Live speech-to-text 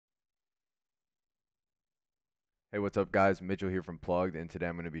Hey, what's up, guys? Mitchell here from Plugged, and today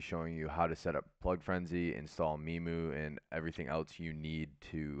I'm going to be showing you how to set up Plug Frenzy, install Mimu, and everything else you need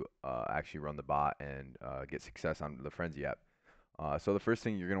to actually run the bot and get success on the Frenzy app. So the first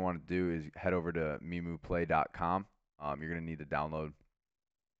thing you're going to want to do is head over to mimuplay.com. You're going to need to download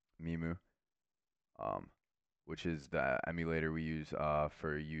Mimu, um, which is the emulator we use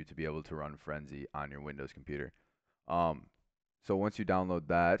for you to be able to run Frenzy on your Windows computer. Um, so once you download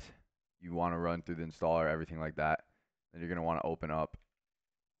that, you want to run through the installer, everything like that. Then you're going to want to open up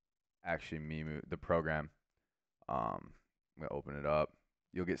actually Mimu, the program. I'm gonna open it up.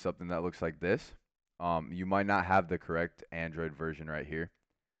 You'll get something that looks like this. You might not have the correct Android version right here.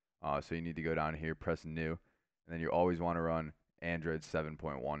 So you need to go down here, press new, and then you always want to run Android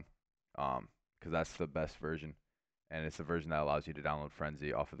 7.1, because that's the best version, and it's the version that allows you to download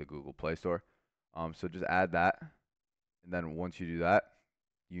Frenzy off of the Google Play Store. So just add that, and then once you do that,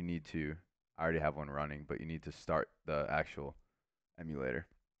 you need to, I already have one running, but you need to start the actual emulator.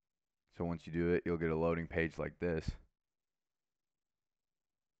 So once you do it, you'll get a loading page like this,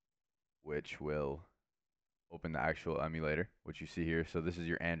 which will open the actual emulator, which you see here. So this is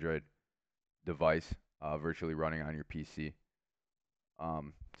your Android device virtually running on your PC.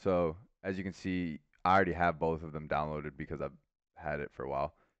 So as you can see, I already have both of them downloaded because I've had it for a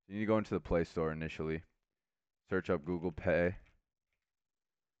while. You need to go into the Play Store initially, search up Google Pay,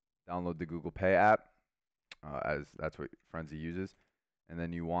 download the Google Pay app, as that's what Frenzy uses. And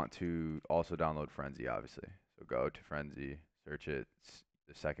then you want to also download Frenzy, obviously. So go to Frenzy, search it,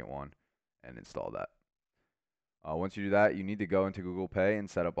 the second one, and install that. Once you do that, you need to go into Google Pay and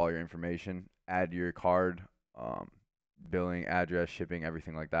set up all your information, add your card, um, billing, address, shipping,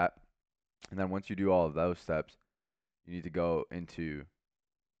 everything like that. And then once you do all of those steps, you need to go into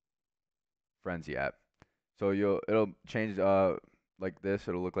Frenzy app. So it'll change like this.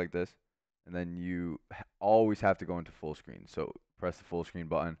 It'll look like this, and then you always have to go into full screen. So press the full screen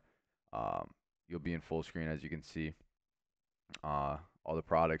button. Um, you'll be in full screen, as you can see. All the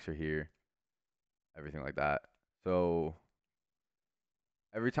products are here, everything like that. So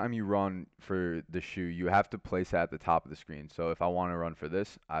every time you run for the shoe, you have to place it at the top of the screen. So if I want to run for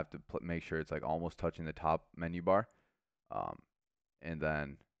this, I have to make sure it's like almost touching the top menu bar, um, and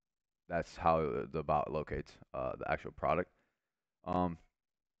then that's how the bot locates the actual product. Um,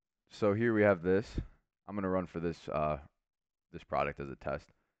 so here we have this. I'm gonna run for this product as a test.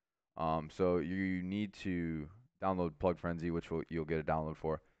 So you need to download Plug Frenzy, which you'll get a download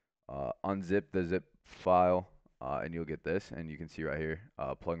for. Unzip the zip file, and you'll get this, and you can see right here,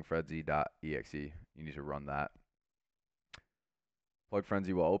 plugfrenzy.exe. You need to run that. Plug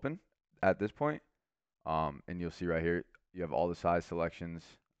Frenzy will open at this point, and you'll see right here, you have all the size selections,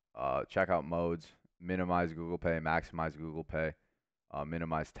 checkout modes, minimize Google Pay, maximize Google Pay,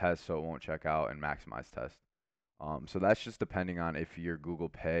 minimize test so it won't check out, and maximize test. So that's just depending on if your Google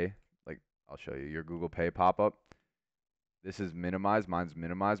Pay, like I'll show you your Google Pay pop-up. This is minimized, mine's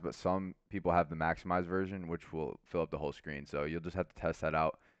minimized, but some people have the maximized version, which will fill up the whole screen. So you'll just have to test that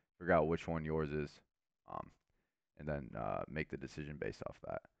out, figure out which one yours is, um, and then make the decision based off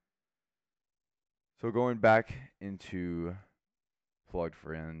that. So going back into Plug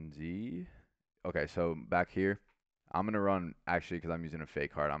Frenzy. Okay, so back here, I'm gonna run actually because I'm using a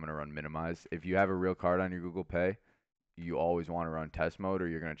fake card. I'm gonna run minimize. If you have a real card on your Google Pay, you always want to run test mode, or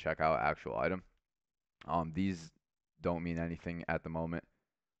you're gonna check out actual item. These don't mean anything at the moment,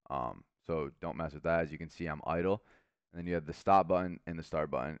 so don't mess with that. As you can see, I'm idle, and then you have the stop button and the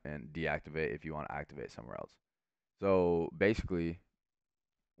start button, and deactivate if you want to activate somewhere else. So basically,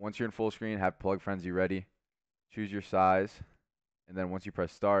 once you're in full screen, have Plug Frenzy ready, choose your size, and then once you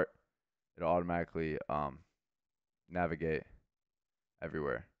press start, it'll automatically navigate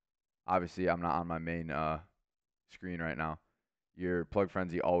everywhere. Obviously, I'm not on my main screen right now. Your Plug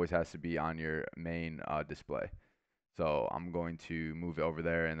Frenzy always has to be on your main display. So I'm going to move it over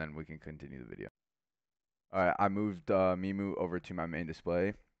there, and then we can continue the video. All right, I moved Mimu over to my main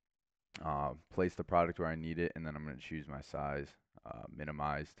display. Place the product where I need it, and then I'm going to choose my size,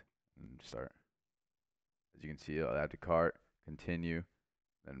 minimized, and start. As you can see, it'll add to cart, continue,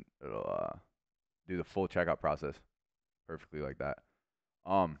 then it'll do the full checkout process perfectly like that.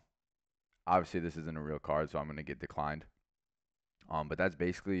 Um, Obviously this isn't a real card, so I'm gonna get declined. But that's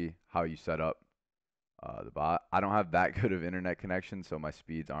basically how you set up the bot. I don't have that good of internet connection, so my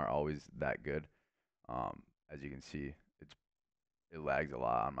speeds aren't always that good. As you can see, it lags a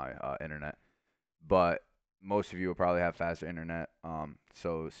lot on my internet, but most of you will probably have faster internet,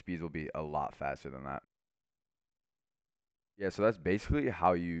 so speeds will be a lot faster than that. Yeah, so that's basically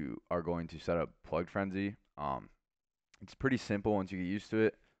how you are going to set up Plug Frenzy. It's pretty simple once you get used to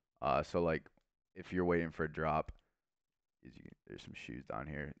it. So like if you're waiting for a drop, There's some shoes down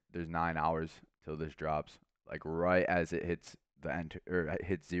here. There's 9 hours till this drops. Like right as it hits the end or it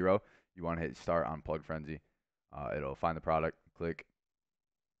hits 0, you want to hit start on Plug Frenzy. It'll find the product, click,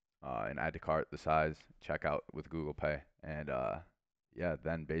 and add to cart the size, check out with Google Pay, and yeah,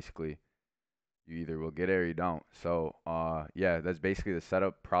 then basically you either will get it or you don't. So yeah, that's basically the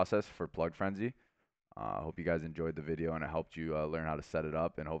setup process for Plug Frenzy. I hope you guys enjoyed the video and it helped you learn how to set it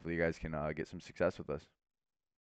up, and hopefully you guys can get some success with us.